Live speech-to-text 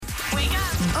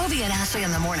Obie and Ashley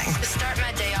in the morning. Start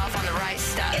my day off on the right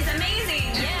stuff. It's amazing.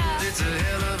 Yeah. It's a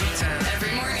hell of a time.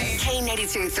 Every morning.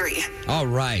 K82.3. All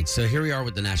right, so here we are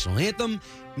with the national anthem.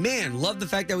 Man, love the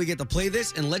fact that we get to play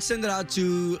this, and let's send it out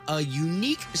to a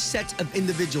unique set of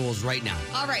individuals right now.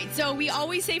 All right, so we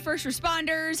always say first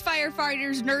responders,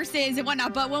 firefighters, nurses, and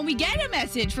whatnot, but when we get a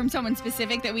message from someone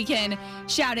specific that we can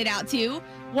shout it out to,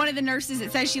 one of the nurses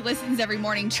that says she listens every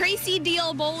morning, Tracy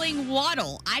Deal Bowling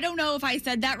Waddle. I don't know if I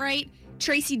said that right.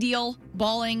 Tracy Deal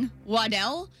Bowling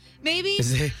Waddell, maybe?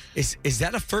 Is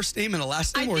that a first name and a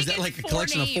last name, or is that like a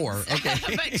collection names. of four? Okay.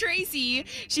 But Tracy,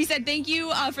 she said, thank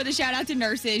you for the shout out to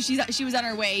nurses. She was on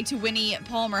her way to Winnie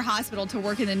Palmer Hospital to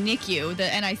work in the NICU, the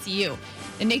NICU.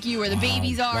 The NICU where the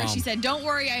babies are. Wow. She said, don't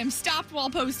worry, I am stopped while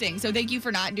posting. So thank you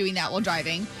for not doing that while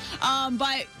driving.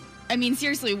 But, I mean,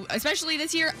 seriously, especially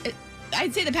this year,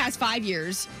 I'd say the past 5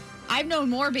 years, I've known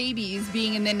more babies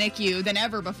being in the NICU than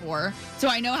ever before, so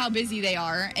I know how busy they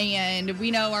are. And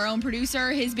we know our own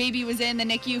producer, his baby was in the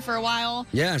NICU for a while.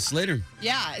 Yeah, Slater.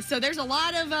 Yeah, so there's a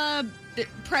lot of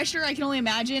pressure, I can only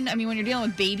imagine. I mean, when you're dealing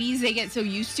with babies, they get so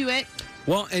used to it.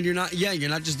 Well, and you're not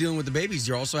just dealing with the babies.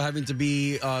 You're also having to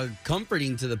be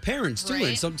comforting to the parents too. Right.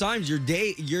 And sometimes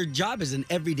your job is an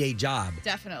everyday job.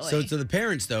 Definitely. So to the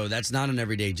parents, though, that's not an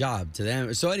everyday job to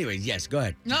them. So anyways, yes, go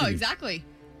ahead. No, Continue. exactly.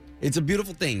 It's a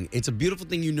beautiful thing. It's a beautiful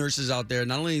thing, you nurses out there,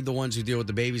 not only the ones who deal with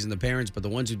the babies and the parents, but the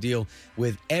ones who deal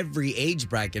with every age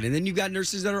bracket. And then you've got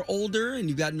nurses that are older and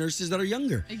you've got nurses that are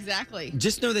younger. Exactly.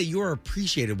 Just know that you are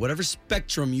appreciated, whatever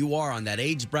spectrum you are on that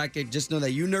age bracket. Just know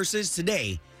that you nurses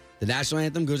today, the national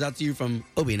anthem goes out to you from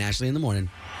Obie and Ashley in the morning.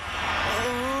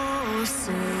 Oh,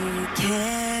 say,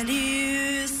 can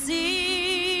you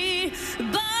see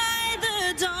by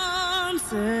the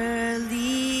dawn's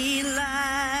early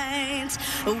light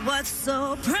what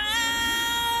so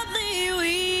proudly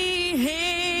we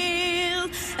hailed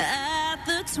at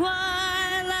the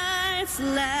twilight's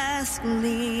last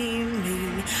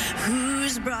gleaming,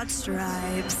 whose broad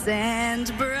stripes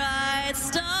and bright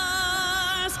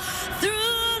stars through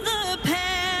the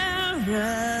perilous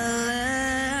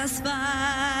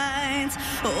fight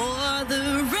o'er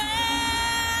the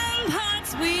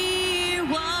ramparts we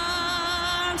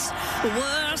watched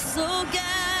were so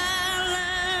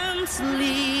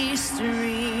gallantly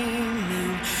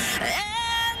streaming,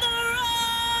 and the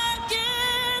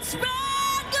rockets'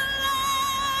 red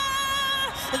glare,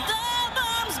 the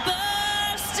bombs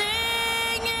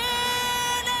bursting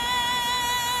in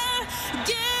air,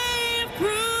 gave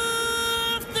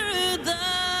proof through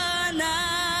the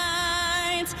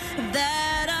night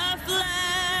that our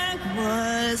flag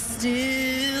was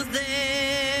still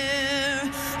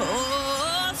there.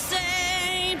 Oh,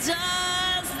 say,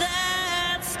 does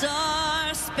that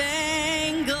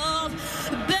star-spangled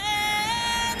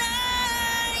banner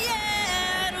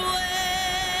yet wave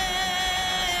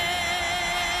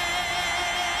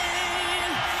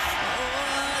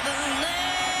o'er the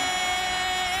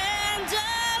land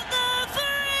of the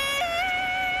free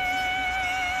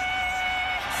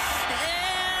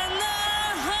and the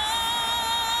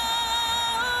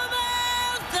home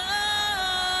of the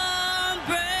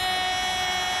brave.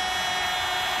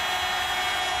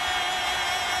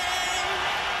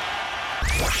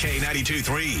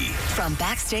 K92.3. From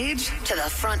backstage to the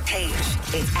front page,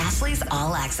 it's Ashley's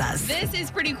All Access. This is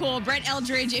pretty cool. Brett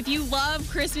Eldridge, if you love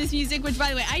Christmas music, which,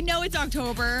 by the way, I know it's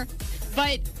October,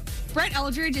 but Brett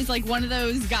Eldridge is like one of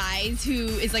those guys who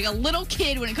is like a little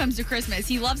kid when it comes to Christmas.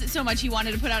 He loves it so much he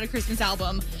wanted to put out a Christmas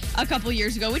album a couple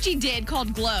years ago, which he did,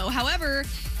 called Glow. However,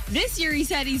 this year he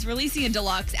said he's releasing a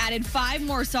deluxe, added 5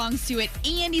 more songs to it,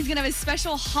 and he's going to have a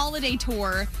special holiday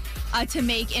tour to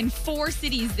make in 4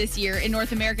 cities this year in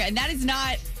North America. And that is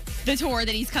not the tour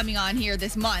that he's coming on here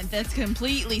this month. That's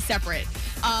completely separate.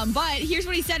 But here's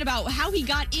what he said about how he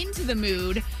got into the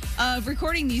mood of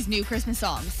recording these new Christmas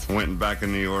songs. Went back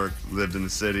in New York, lived in the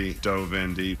city, dove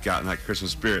in deep, got in that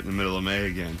Christmas spirit in the middle of May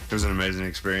again. It was an amazing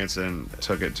experience and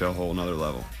took it to a whole nother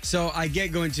level. So I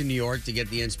get going to New York to get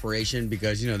the inspiration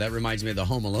because, that reminds me of the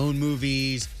Home Alone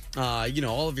movies,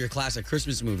 all of your classic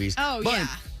Christmas movies. Oh, but, yeah.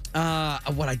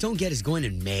 What I don't get is going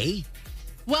in May.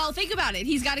 Well, think about it.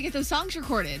 He's got to get those songs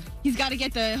recorded. He's got to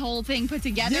get the whole thing put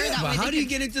together. Yeah, That but way how they do you can-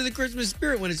 get into the Christmas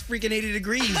spirit when it's freaking 80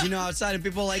 degrees, outside and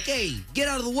people are like, hey, get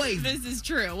out of the way. This is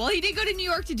true. Well, he did go to New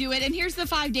York to do it, and here's the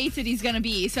 5 dates that he's going to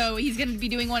be. So he's going to be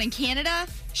doing one in Canada,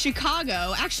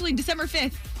 Chicago, actually December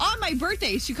 5th, on my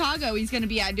birthday, Chicago, he's going to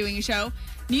be at doing a show,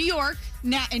 New York,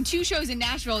 and 2 shows in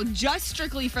Nashville, just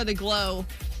strictly for the Glow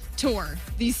tour,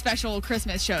 these special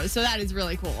Christmas shows. So that is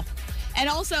really cool. And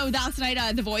also, last night,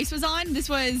 The Voice was on. This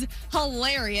was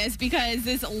hilarious because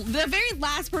the very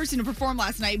last person to perform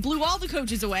last night blew all the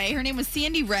coaches away. Her name was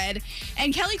Sandy Red.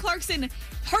 And Kelly Clarkson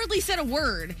hardly said a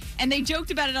word. And they joked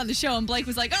about it on the show. And Blake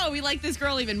was like, oh, we like this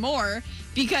girl even more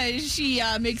because she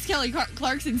makes Kelly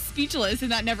Clarkson speechless.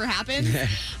 And that never happens.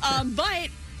 But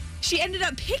she ended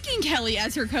up picking Kelly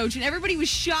as her coach. And everybody was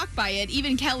shocked by it,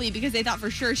 even Kelly, because they thought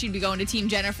for sure she'd be going to Team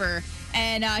Jennifer.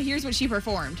 And here's what she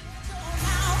performed.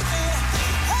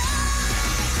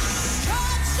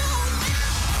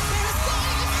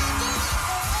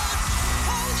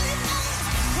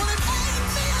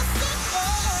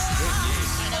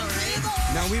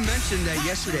 Now, we mentioned that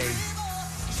yesterday.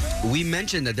 We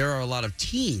mentioned that there are a lot of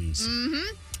teens.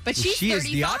 Mm-hmm. But she's she 35.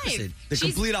 is the opposite,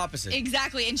 complete opposite.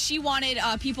 Exactly. And she wanted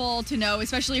people to know,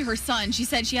 especially her son. She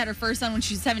said she had her first son when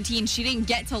she was 17. She didn't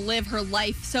get to live her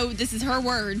life. So this is her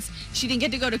words. She didn't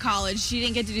get to go to college. She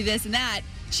didn't get to do this and that.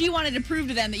 She wanted to prove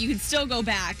to them that you could still go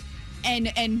back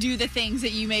and do the things that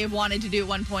you may have wanted to do at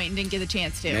one point and didn't get the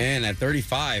chance to. Man, at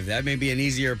 35, that may be an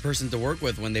easier person to work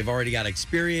with when they've already got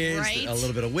experience, Right? a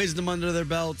little bit of wisdom under their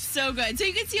belt. So good. So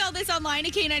you can see all this online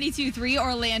at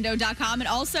K923Orlando.com and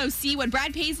also see what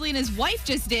Brad Paisley and his wife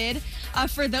just did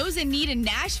for those in need in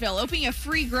Nashville, opening a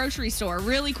free grocery store.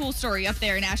 Really cool story up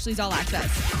there in Ashley's All Access.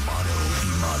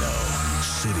 Motto,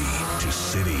 city to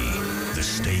city. The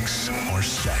stakes are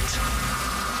set.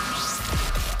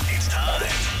 It's time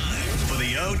for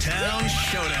the O-Town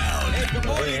Showdown. Hey, good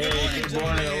morning. Good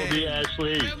morning, Obi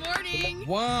Ashley. Good morning.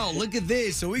 Wow, look at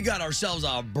this. So we got ourselves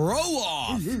a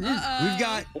bro-off. We've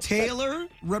got Taylor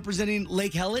representing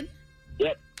Lake Helen.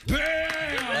 Yep. What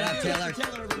up, Taylor?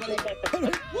 Taylor, everybody.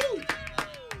 Woo.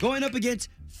 Going up against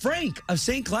Frank of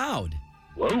St. Cloud.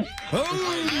 Whoa.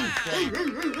 Hey,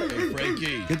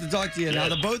 Frankie. Good to talk to you. Now,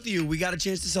 the both of you, we got a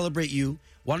chance to celebrate you.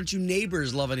 Why don't you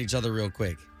neighbors love on each other real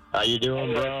quick? How you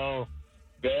doing, bro?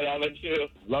 Good, how about you?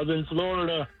 Loving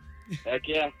Florida. Heck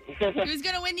yeah. Who's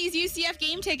going to win these UCF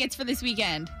game tickets for this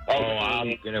weekend? Oh,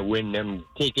 I'm going to win them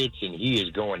tickets, and he is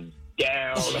going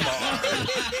down hard.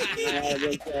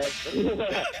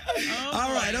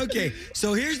 All right, okay.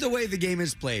 So here's the way the game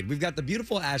is played. We've got the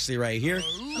beautiful Ashley right here.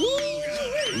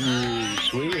 Ooh,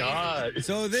 sweetheart.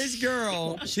 So this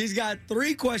girl, she's got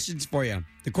 3 questions for you.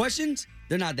 The questions,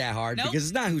 they're not that hard because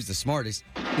it's not who's the smartest.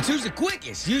 It's who's the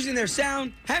quickest, using their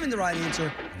sound, having the right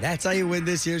answer. That's how you win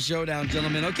this here showdown,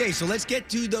 gentlemen. Okay, so let's get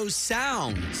to those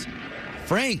sounds.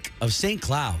 Frank of St.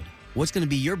 Cloud, what's going to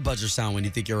be your buzzer sound when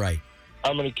you think you're right?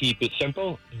 I'm going to keep it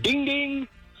simple. Ding, ding.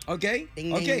 Okay,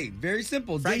 Ding, okay, very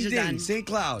simple. Fries Ding, are ding, done. St.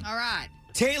 Cloud. All right.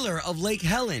 Taylor of Lake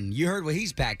Helen, you heard what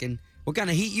he's packing. What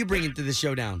kind of heat you bringing to the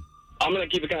showdown? I'm going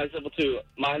to keep it kind of simple, too.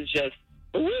 Mine's just,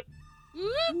 whoop.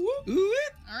 Ooh,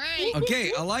 All right.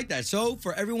 okay, I like that. So,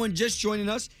 for everyone just joining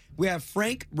us, we have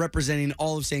Frank representing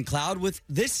all of St. Cloud with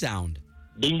this sound.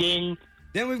 Ding, ding.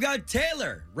 Then we've got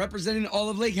Taylor representing all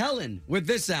of Lake Helen with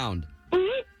this sound.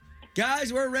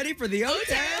 Guys, we're ready for the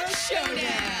O-Town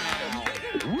Showdown.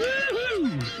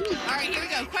 All right, here we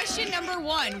go. Question number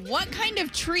 1. What kind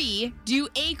of tree do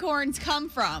acorns come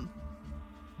from?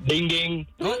 Ding, ding.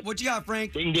 Oh, what you got,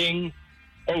 Frank? Ding, ding.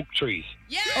 Oak trees.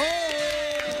 Yeah.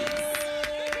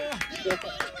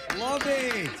 Love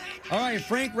it. All right,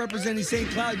 Frank representing St.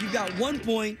 Cloud, you've got 1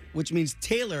 point, which means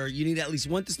Taylor, you need at least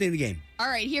 1 to stay in the game. All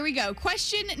right, here we go.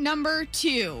 Question number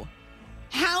 2.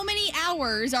 How many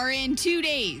hours are in 2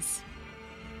 days?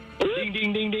 Ding,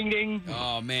 ding, ding, ding, ding.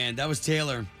 Oh, man, that was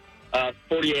Taylor.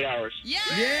 48 hours. Yes.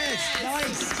 Yes,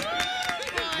 nice.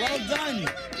 Well done.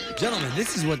 Gentlemen,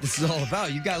 this is what this is all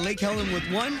about. You got Lake Helen with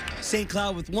 1, St.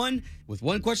 Cloud with 1, with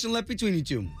 1 question left between you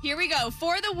two. Here we go.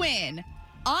 For the win.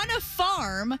 On a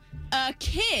farm, a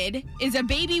kid is a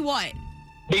baby what?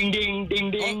 Ding, ding, ding,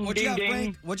 ding, Oh, what you ding, got, ding.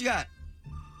 Frank? What you got?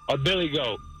 A billy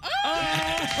goat.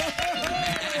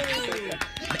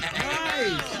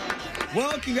 Nice.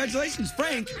 Well, congratulations,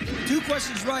 Frank. 2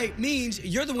 questions right means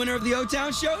you're the winner of the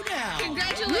O-Town Showdown.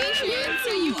 Congratulations.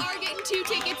 So you are getting 2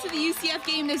 tickets to the UCF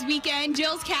game this weekend.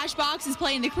 Jill's Cash Box is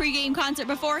playing the pregame concert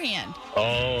beforehand.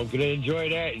 Oh, I'm going to enjoy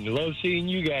that and love seeing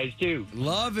you guys, too.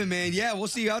 Love it, man. Yeah, we'll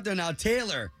see you out there now.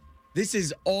 Taylor, this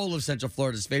is all of Central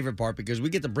Florida's favorite part because we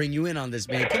get to bring you in on this,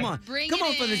 man. Come on. Bring Come it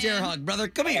on for this air in. hug, brother.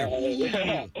 Come here.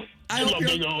 I hope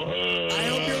you're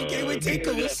okay with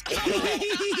tickles.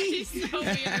 So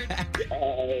weird.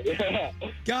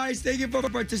 Guys, thank you for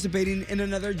participating in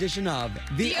another edition of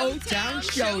the O-Town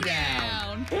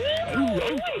Showdown.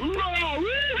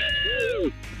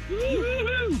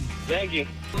 Thank you.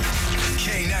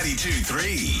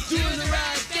 K92-3. Doing the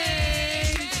right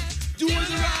thing. Doing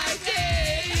the right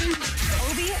thing.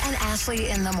 Obie and Ashley. Ashley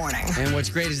in the morning. And what's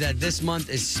great is that this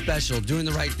month is special. Doing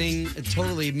the right thing, it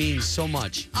totally means so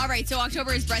much. All right, so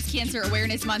October is Breast Cancer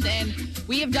Awareness Month, and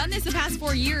we have done this the past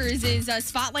 4 years, is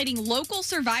spotlighting local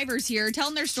survivors here,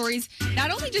 telling their stories, not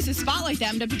only just to spotlight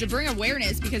them, to bring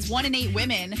awareness, because 1 in 8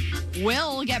 women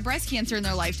will get breast cancer in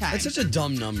their lifetime. It's such a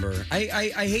dumb number.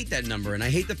 I hate that number, and I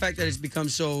hate the fact that it's become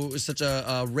such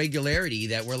a regularity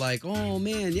that we're like, oh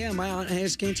man, yeah, my aunt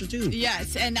has cancer too.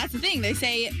 Yes, and that's the thing. They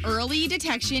say early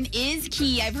detection is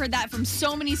key. I've heard that from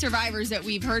so many survivors that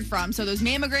we've heard from. So those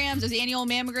mammograms, those annual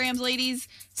mammograms, ladies,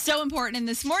 so important. And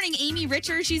this morning, Amy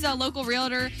Richards, she's a local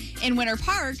realtor in Winter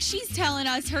Park. She's telling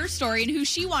us her story and who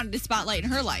she wanted to spotlight in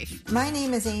her life. My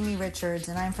name is Amy Richards,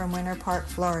 and I'm from Winter Park,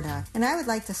 Florida. And I would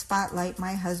like to spotlight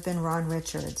my husband, Ron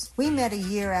Richards. We met a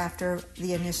year after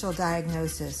the initial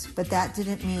diagnosis, but that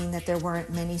didn't mean that there weren't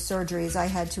many surgeries I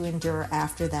had to endure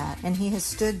after that. And he has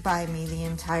stood by me the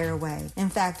entire way. In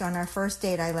fact, on our first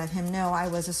date, I let him know I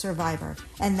was a survivor,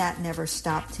 and that never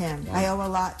stopped him. I owe a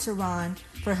lot to Ron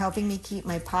for helping me keep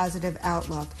my positive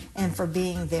outlook and for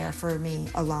being there for me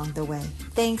along the way.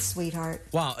 Thanks, sweetheart.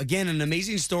 Wow, again, an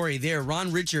amazing story there.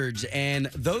 Ron Richards, and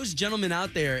those gentlemen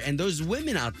out there and those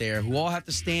women out there who all have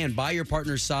to stand by your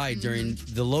partner's side during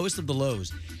the lowest of the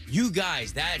lows. You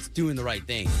guys, that's doing the right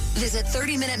thing. Visit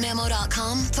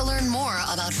 30minutememo.com to learn more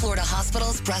about Florida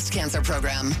Hospital's breast cancer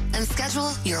program and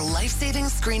schedule your life-saving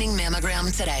screening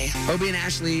mammogram today. Obie and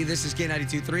Ashley, this is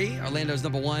K92.3, Orlando's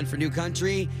 #1 for New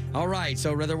Country. All right,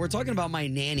 so whether we're talking about my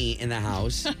nanny in the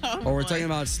house or we're talking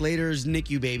about Slater's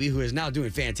NICU baby, who is now doing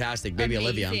fantastic, baby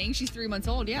Amazing. Olivia. She's 3 months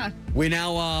old, yeah. We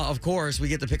now, of course, we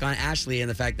get to pick on Ashley and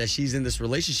the fact that she's in this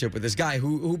relationship with this guy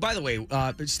who by the way,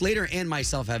 Slater and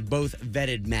myself have both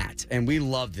vetted Matt. And we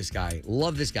love this guy.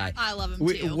 Love this guy. I love him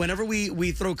too. Whenever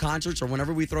we throw concerts or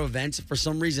whenever we throw events, for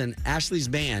some reason, Ashley's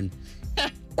band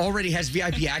already has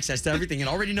VIP access to everything and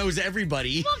already knows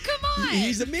everybody. Well, come on.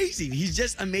 He's amazing. He's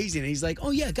just amazing. And he's like,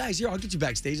 oh, yeah, guys, here, I'll get you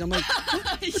backstage. I'm like,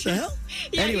 what the hell?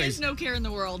 Yeah, he Anyways, has no care in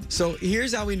the world. so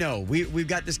here's how we know. We've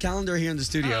got this calendar here in the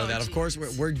studio Oh, that, of geez. course,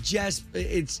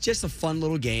 it's just a fun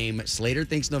little game. Slater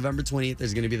thinks November 20th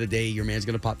is going to be the day your man's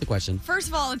going to pop the question. First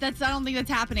of all, I don't think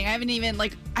that's happening.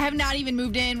 I have not even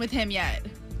moved in with him yet.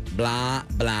 Blah,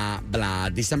 blah, blah.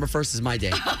 December 1st is my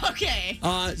day. Okay.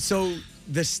 So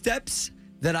the steps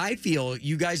that I feel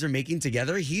you guys are making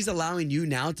together, he's allowing you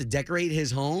now to decorate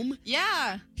his home.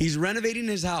 Yeah. He's renovating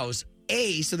his house.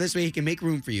 A, so this way he can make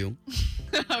room for you.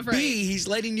 Right. B, he's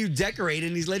letting you decorate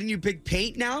and he's letting you pick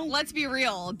paint now. Let's be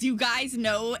real. Do you guys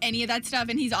know any of that stuff?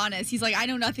 And he's honest. He's like, I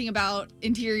know nothing about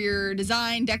interior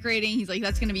design, decorating. He's like,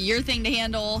 that's going to be your thing to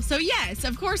handle. So yes,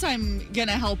 of course I'm going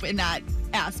to help in that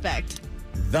aspect.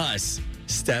 Thus,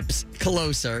 steps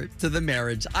closer to the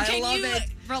marriage. I love it.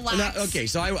 Relax. No, okay,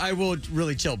 so I will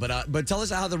really chill, but tell us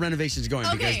how the renovation's going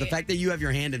because Okay. the fact that you have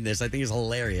your hand in this, I think, is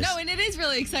hilarious. No, and it is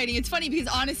really exciting. It's funny because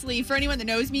honestly, for anyone that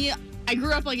knows me, I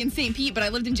grew up in St. Pete, but I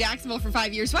lived in Jacksonville for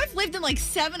 5 years. So I've lived in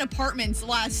 7 apartments the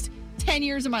last 10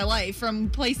 years of my life, from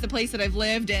place to place that I've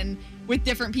lived and with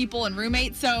different people and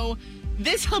roommates. So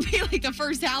this will be the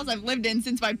first house I've lived in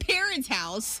since my parents'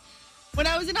 house when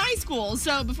I was in high school.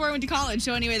 So before I went to college.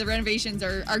 So anyway, the renovations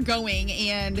are going,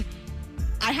 and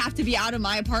I have to be out of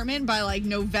my apartment by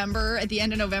November, at the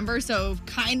end of November. So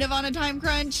kind of on a time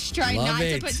crunch, trying Love not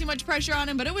it. to put too much pressure on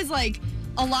him. But it was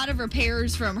a lot of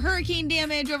repairs from hurricane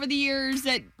damage over the years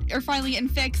that are finally getting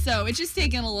fixed. So it's just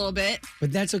taking a little bit.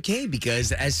 But that's okay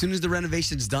because as soon as the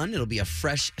renovation's done, it'll be a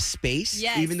fresh space.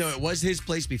 Yes. Even though it was his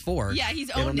place before. Yeah,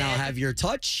 he's It'll owned now it. have your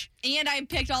touch. And I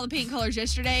picked all the paint colors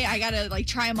yesterday. I got to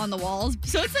try them on the walls.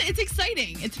 So it's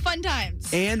exciting. It's fun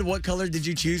times. And what color did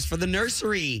you choose for the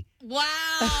nursery?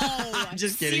 Wow.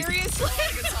 Just kidding. Seriously?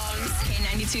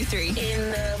 K92.3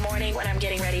 in the morning when I'm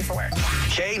getting ready for work.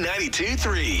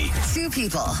 K92.3. 2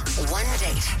 people, 1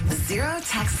 date, 0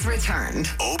 texts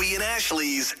returned. Obie and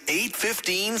Ashley's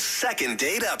 8:15 second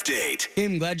date update.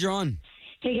 Kim, glad you're on.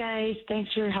 Hey guys,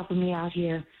 thanks for helping me out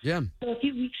here. Yeah. So a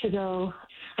few weeks ago,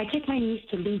 I took my niece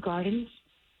to Lou Gardens.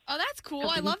 Oh, that's cool.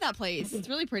 I love that place. It's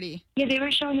really pretty. Yeah, they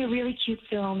were showing a really cute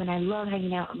film, and I love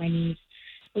hanging out with my niece.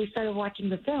 We started watching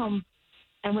the film,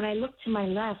 and when I looked to my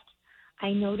left,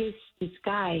 I noticed this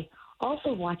guy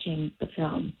also watching the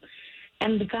film.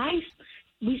 And the guys,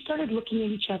 we started looking at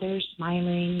each other,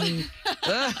 smiling. And,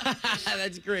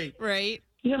 That's great. Right.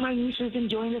 my niece was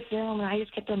enjoying the film, and I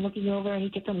just kept on looking over, and he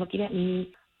kept on looking at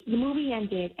me. The movie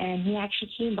ended, and he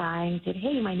actually came by and said,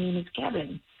 hey, my name is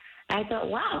Kevin. I thought,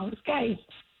 wow, this guy's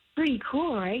pretty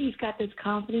cool, right? He's got this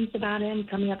confidence about him,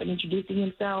 coming up and introducing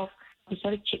himself. We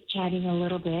started chit-chatting a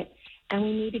little bit, and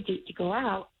we made a date to go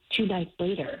out 2 nights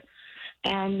later.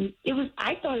 And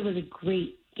I thought it was a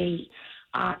great date.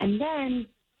 And then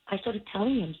I started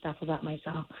telling him stuff about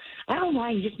myself. I don't know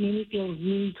why. He just made me feel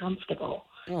really comfortable.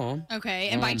 Oh. Okay.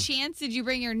 And by chance, did you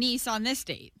bring your niece on this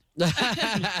date?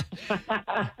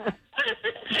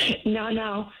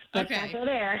 No. Let's Okay. not go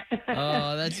there.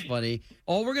 Oh, that's funny.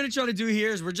 All we're going to try to do here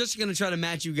is we're just going to try to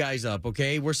match you guys up,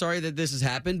 okay? We're sorry that this has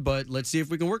happened, but let's see if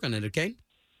we can work on it, okay?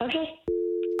 Okay.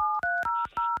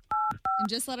 And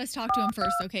just let us talk to him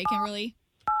first, okay, Kimberly?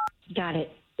 Got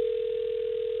it.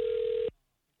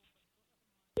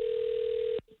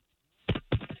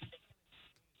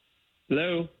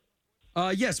 Hello?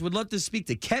 Yes, would love to speak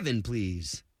to Kevin,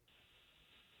 please.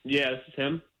 Yeah, this is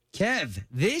him. Kev,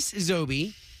 this is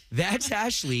Obi. That's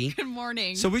Ashley. Good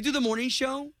morning. So we do the morning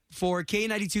show for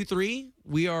K92.3.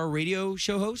 We are radio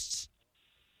show hosts.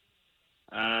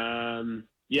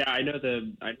 Yeah, I know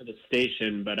the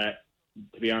station, but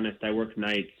to be honest, I work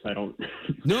nights, so I don't.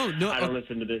 No, I don't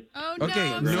listen to this. Oh, no.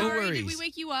 Okay, I'm no sorry. worries. Did we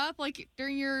wake you up, like,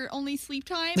 during your only sleep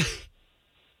time?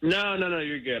 No,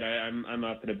 you're good. I'm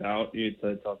up and about.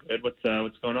 It's all good. What's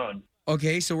going on?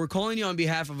 Okay, so we're calling you on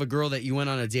behalf of a girl that you went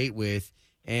on a date with,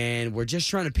 and we're just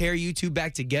trying to pair you two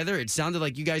back together. It sounded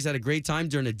like you guys had a great time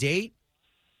during a date.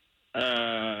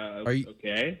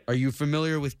 Okay. Are you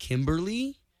familiar with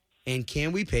Kimberly? And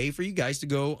can we pay for you guys to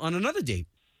go on another date?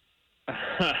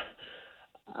 Yeah,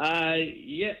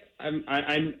 I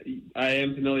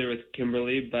am familiar with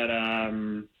Kimberly, but I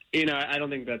don't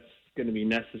think that's going to be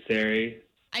necessary.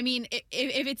 I mean,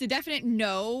 if it's a definite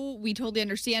no, we totally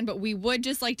understand, but we would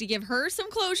just like to give her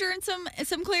some closure and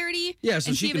some clarity. Yeah, so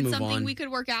and she see if can it's move something on. we could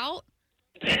work out.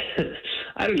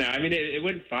 I don't know. I mean, it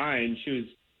went fine. She was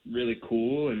really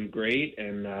cool and great.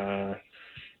 And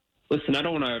listen, I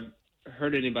don't want to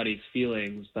hurt anybody's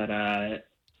feelings, but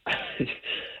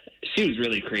she was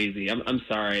really crazy. I'm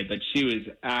sorry, but she was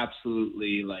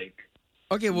absolutely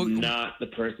not the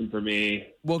person for me.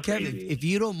 Well, Kevin, Crazy. if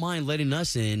you don't mind letting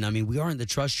us in, I mean, we are in the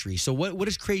trust tree. So what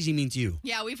does crazy mean to you?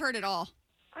 Yeah, we've heard it all.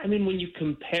 I mean, when you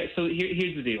compare, so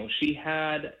here's the deal. She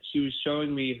was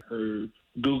showing me her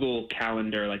Google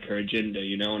Calendar, like her agenda,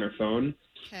 on her phone.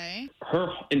 Okay. Her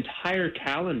entire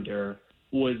calendar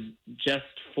was just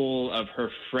full of her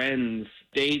friends'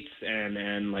 dates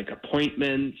and like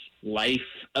appointments, life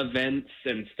events,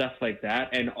 and stuff like that.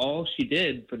 And all she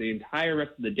did for the entire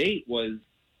rest of the date was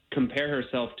compare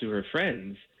herself to her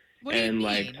friends. What do you and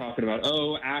mean? talking about,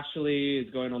 Ashley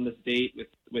is going on this date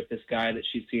with this guy that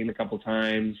she's seen a couple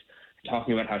times,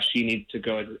 talking about how she needs to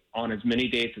go on as many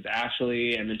dates as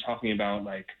Ashley, and then talking about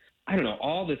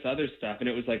all this other stuff. And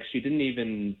it was like she didn't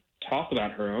even talk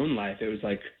about her own life. It was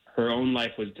like her own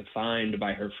life was defined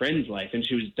by her friend's life, and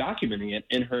she was documenting it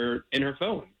in her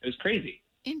phone. It was crazy.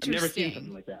 I've never seen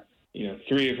something like that.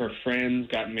 3 of her friends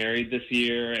got married this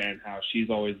year, and how she's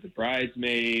always the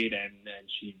bridesmaid, and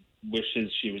she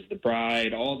wishes she was the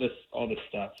bride. All this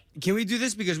stuff. Can we do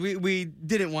this? Because we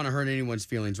didn't want to hurt anyone's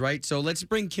feelings, right? So let's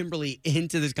bring Kimberly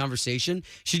into this conversation.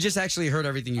 She just actually heard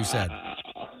everything you said.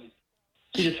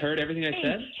 She just heard everything I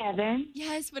said? Kevin.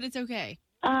 Yes, but it's okay.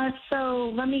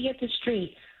 So let me get this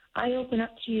straight. I open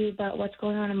up to you about what's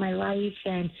going on in my life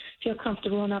and feel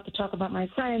comfortable enough to talk about my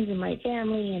friends and my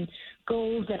family and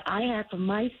goals that I have for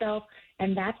myself,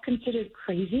 and that's considered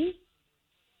crazy?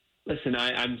 Listen,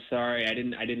 I'm sorry.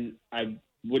 I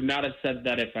would not have said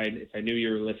that if I knew you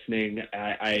were listening. It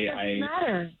doesn't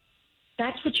matter.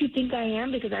 That's what you think I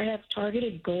am because I have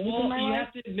targeted goals in my you life?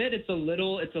 have to admit it's a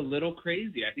little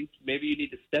crazy. I think maybe you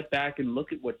need to step back and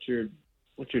look at what you're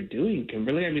doing,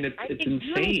 Kimberly. I mean, it's You need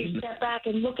insane. to step back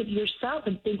and look at yourself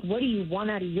and think, what do you want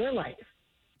out of your life?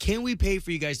 Can we pay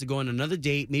for you guys to go on another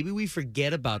date? Maybe we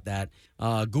forget about that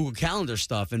Google Calendar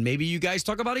stuff, and maybe you guys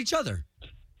talk about each other.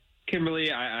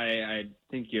 Kimberly, I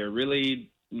think you're a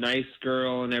really nice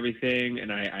girl and everything,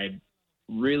 and I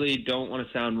really don't want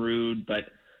to sound rude, but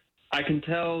I can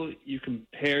tell you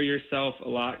compare yourself a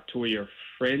lot to where your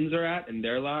friends are at in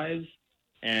their lives,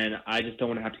 and I just don't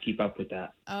want to have to keep up with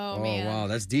that. Oh, man. Wow,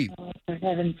 that's deep. Oh, for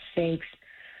heaven's sakes.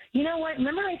 You know what?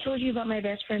 Remember I told you about my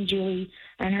best friend Julie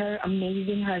and her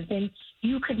amazing husband?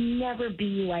 You could never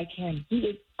be like him. He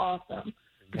is awesome.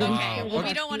 Okay. Well,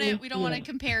 we don't want to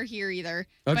compare here either.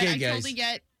 Okay, but I guys. totally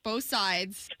get both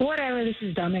sides. Whatever. This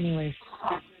is dumb anyways.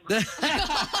 Oh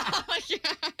my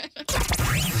God.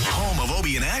 Home of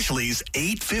Obie and Ashley's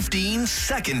 8:15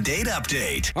 second date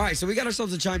update. All right, so we got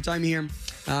ourselves a chime time here.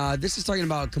 This is talking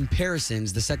about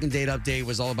comparisons. The second date update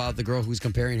was all about the girl who's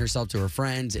comparing herself to her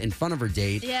friends in front of her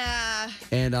date. Yeah.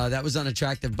 And that was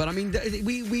unattractive. But I mean,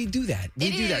 we do that.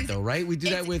 We do that though, right? We do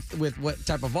that with what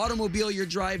type of automobile you're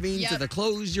driving, to the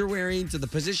clothes you're wearing, to the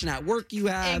position at work you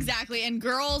have. Exactly. And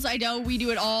girls, I know we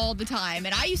do it all the time.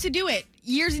 And I used to do it.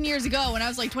 years and years ago when I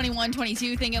was like 21,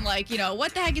 22, thinking like,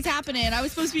 what the heck is happening? I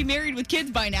was supposed to be married with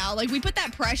kids by now. Like, we put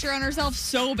that pressure on ourselves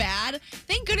so bad.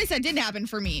 Thank goodness that didn't happen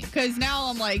for me, because now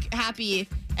I'm like happy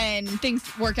and things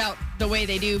work out the way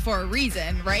they do for a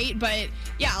reason, right? But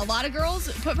yeah, a lot of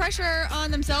girls put pressure on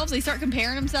themselves. They start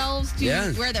comparing themselves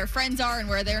to where their friends are and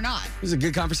where they're not. This is a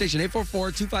good conversation.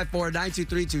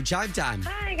 844-254-9232. Chime time.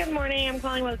 Hi, good morning. I'm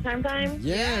calling with Chime Time.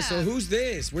 Yeah, so who's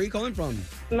this? Where are you calling from?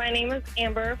 My name is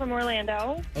Amber from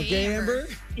Orlando. Okay, Amber.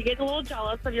 You get a little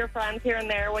jealous of your friends here and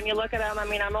there when you look at them. I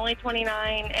mean, I'm only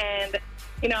 29, and,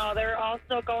 they're all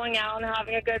still going out and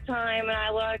having a good time, and I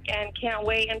look and can't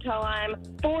wait until I'm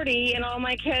 40, and all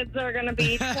my kids are going to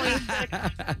be 26,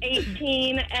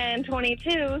 18, and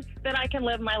 22, that I can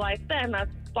live my life then.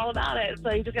 That's all about it.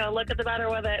 So you just got to look at the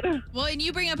better with it. Well, and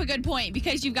you bring up a good point,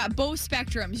 because you've got both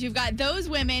spectrums. You've got those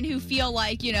women who feel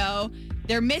like,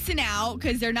 they're missing out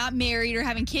because they're not married or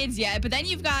having kids yet. But then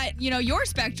you've got, your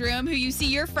spectrum, who you see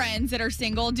your friends that are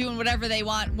single doing whatever they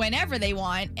want, whenever they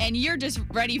want. And you're just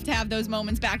ready to have those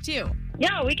moments back too.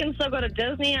 Yeah, we can still go to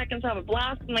Disney. I can still have a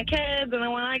blast with my kids. And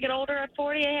then when I get older at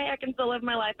 40, hey, I can still live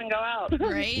my life and go out.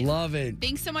 Right. Love it.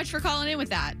 Thanks so much for calling in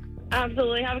with that.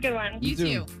 Absolutely. Have a good one. You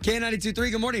too.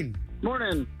 K92.3, good morning.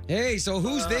 Morning. Hey, so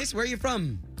who's this? Where are you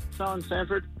from? Sean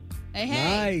Sanford. Hey.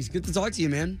 Nice. Good to talk to you,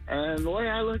 man. And the way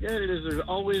I look at it is there's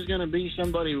always going to be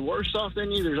somebody worse off than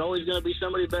you. There's always going to be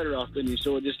somebody better off than you.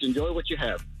 So just enjoy what you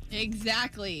have.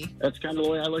 Exactly. That's kind of the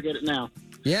way I look at it now.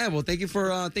 Yeah, well, thank you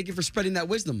for spreading that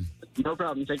wisdom. No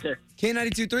problem. Take care.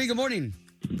 K92.3, good morning.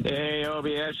 Hey,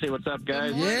 Obie, Ashley, what's up,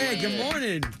 guys? Yeah, good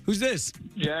morning. Who's this?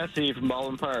 Jesse from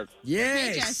Baldwin Park.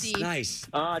 Yes. Hey, Jesse. Nice.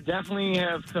 Definitely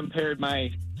have compared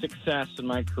my success in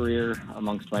my career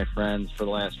amongst my friends for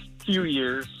the last few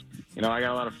years. I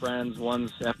got a lot of friends.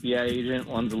 One's FBI agent,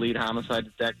 one's a lead homicide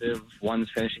detective,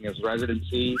 one's finishing his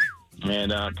residency.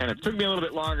 And kind of took me a little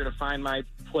bit longer to find my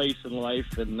place in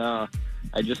life. And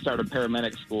I just started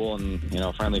paramedic school and,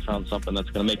 finally found something that's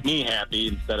going to make me happy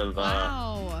instead of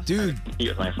dude, compete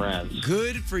with my friends.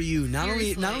 Good for you. Not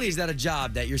only is that a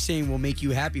job that you're saying will make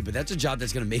you happy, but that's a job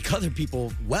that's going to make other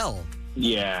people well.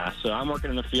 Yeah, so I'm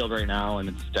working in the field right now, and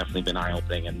it's definitely been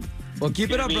eye-opening. And well, keep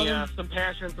it up, brother. Some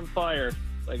passion, some fire.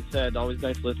 Like I said, always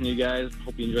nice listening to you guys.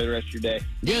 Hope you enjoy the rest of your day.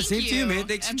 Yeah, same to you, man.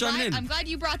 Thanks for chiming in. I'm glad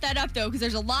you brought that up, though, because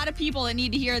there's a lot of people that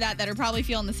need to hear that are probably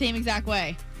feeling the same exact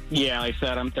way. Yeah, like I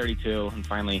said, I'm 32 and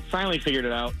finally figured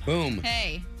it out. Boom.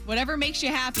 Hey, whatever makes you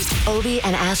happy. Obie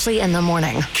and Ashley in the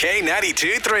morning.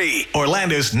 K92.3,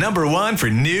 Orlando's #1 for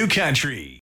new country.